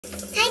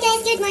Hi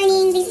guys, good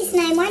morning. This is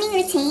my morning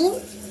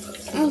routine.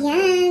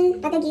 Ayan,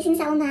 pagkagising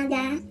sa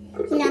umaga,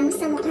 hilamos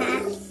sa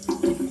mukha.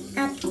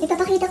 At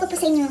ipapakita ko po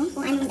sa inyo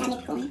kung anong gamit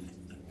kong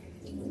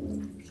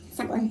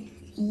sabon.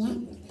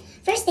 Ayan.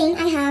 First thing,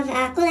 I have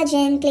a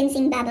collagen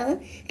cleansing bubble.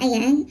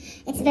 Ayan.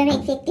 It's very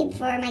effective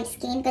for my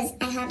skin because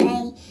I have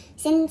a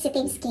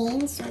sensitive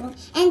skin.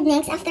 And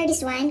next, after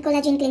this one,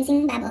 collagen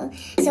cleansing bubble.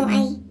 So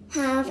I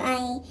have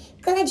a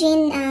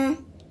collagen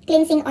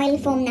cleansing oil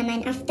foam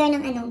naman after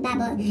ng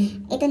bubble.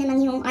 Ito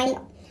naman yung oil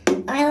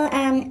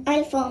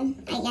foam.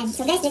 Ayan.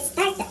 So guys, let's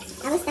start.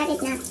 I will start it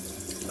now.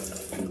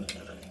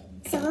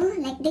 So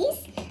like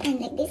this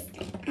and like this.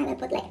 I will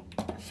put like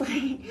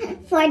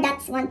four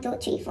dots. 1,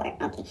 2, 3,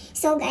 4. Okay.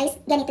 So guys,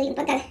 ganito yung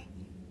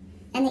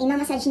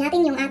imamassage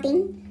natin yung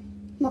ating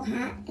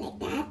mukha. Like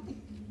that.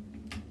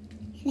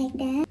 Like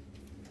that.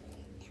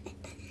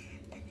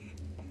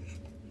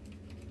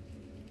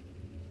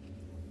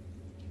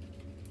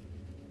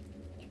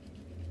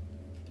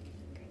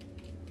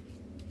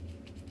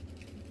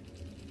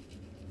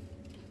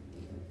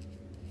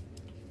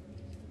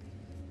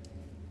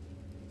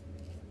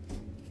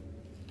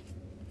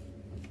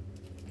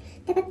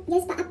 Dapat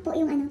guys, pa-up po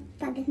yung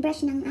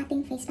pag-brush ng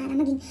ating face para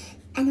maging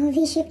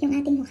V-shape yung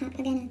ating mukha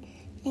pag ganun.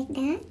 Like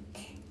that.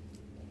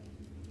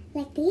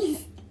 Like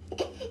this.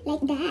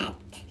 Like that.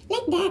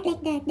 Like that,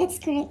 like that. That's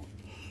correct.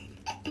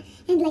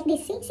 And like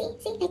this. See,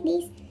 like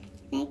this.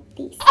 Like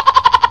this.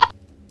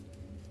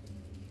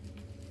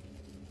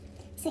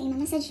 So,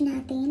 imamassage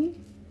natin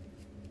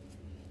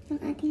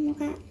yung ating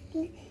mukha.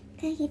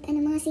 Kahit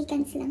mga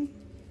seconds lang.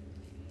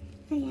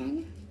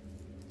 Ayan.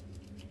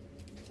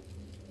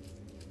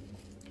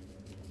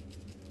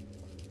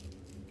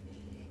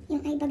 Yung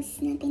eye bags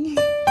natin.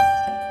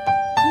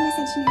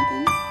 I-massage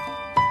natin.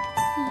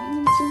 Ayan,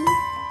 yung chin.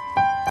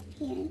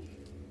 Ayan.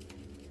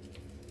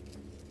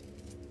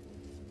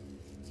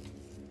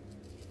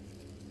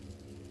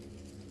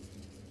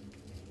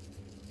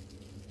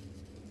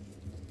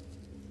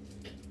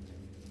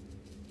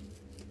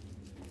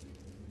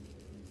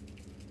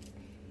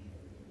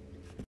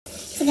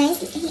 So guys,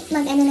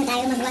 mag-ano na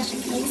tayo, mag-wash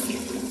ang face.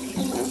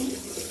 Ayan.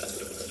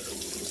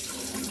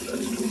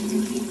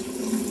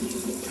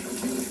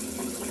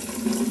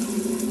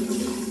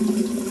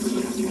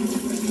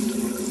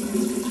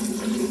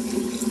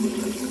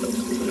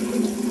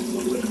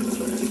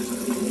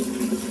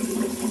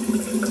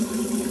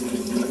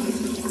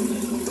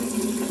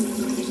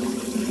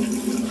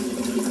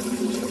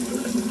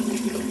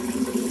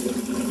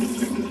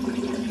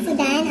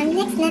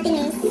 Next natin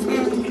is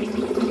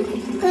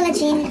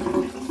collagen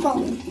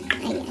foam.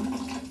 Ayan.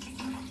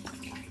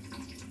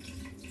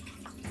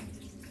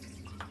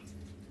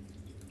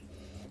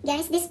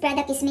 Guys, this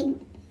product is made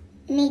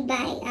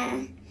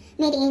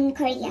in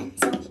Korea.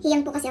 So,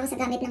 hiyang po kasi ako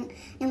sa gamit ng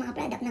mga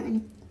product ng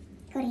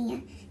Korea.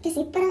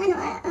 Kasi parang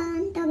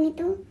tawag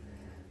nito.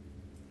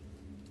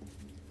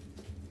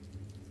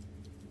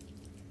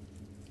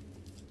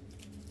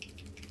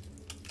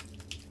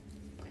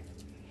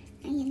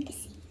 Ayan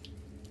kasi.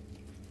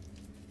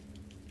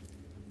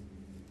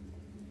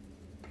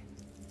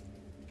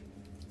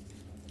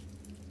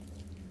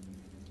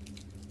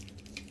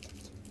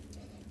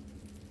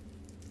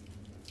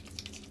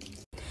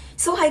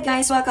 So hi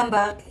guys, welcome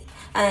back,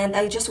 and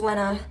I just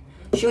wanna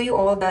show you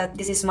all that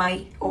this is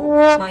my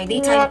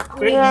daytime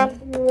cream na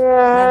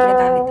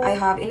ginagamit. I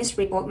have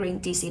Innisfree po, green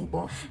tea seed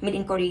po, made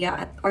in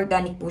Korea at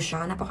organic po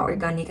siya,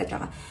 napaka-organic at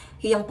saka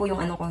hiyang po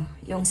yung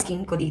yung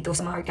skin ko dito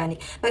sa mga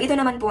organic. Pag ito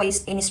naman po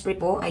is Innisfree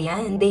po,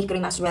 ayan, day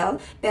cream as well,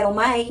 pero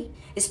may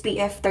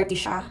SPF 30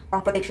 siya,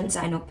 pang protection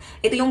sa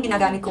Ito yung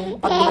ginagamit kong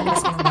pag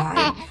lumabas ng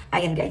bahay.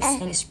 Ayan guys,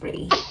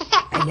 Innisfree.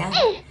 Ayan,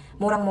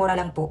 murang-mura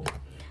lang po.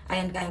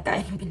 Ayan,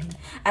 kaya yung bilhin.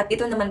 At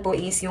ito naman po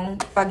is yung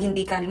pag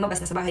hindi ka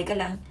lumabas, nasa bahay ka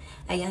lang.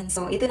 Ayan,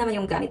 so ito naman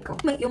yung gamit ko.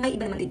 May iba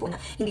naman din po na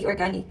hindi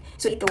organic.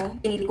 So ito,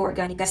 pinili ko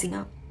organic kasi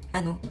nga,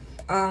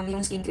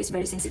 yung skin ko is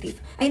very sensitive.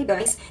 Ayan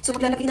guys, so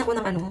maglalagay na ako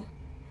ng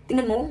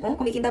tingnan mo,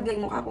 kumikintab na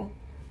yung mukha ko.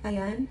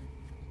 Ayan.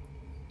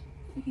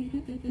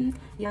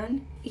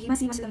 Yan.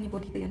 Ihimas-himas lang niyo po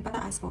dito yan,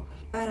 pataas po.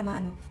 Para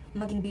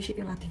maging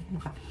V-shape yung ating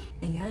mukha.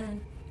 Ayan.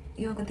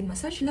 Yung konting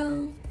massage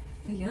lang.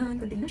 Ayan,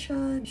 konting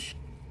massage.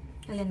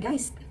 Ayan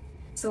guys.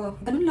 So,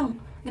 ganun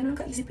lang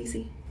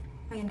ka-easy-peasy.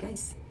 Ayan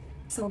guys.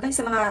 So guys,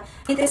 sa mga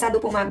interesado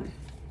po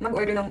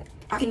mag-order ng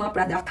aking mga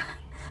product,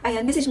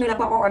 ayan, message nyo lang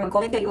po ako or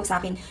mag-comment kayo sa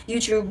akin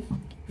YouTube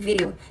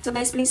video. So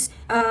guys, please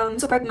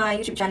support my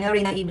YouTube channel,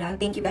 RENA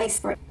Vlog. Thank you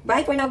guys.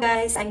 Bye for now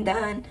guys. I'm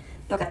done.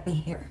 Look at me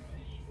here.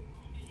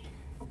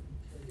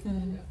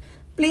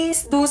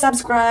 Please do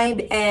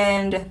subscribe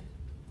and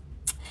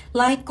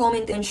like,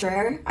 comment, and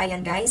share.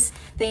 Ayan guys.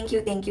 Thank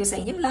you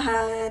sa inyong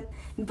lahat.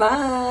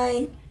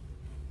 Bye!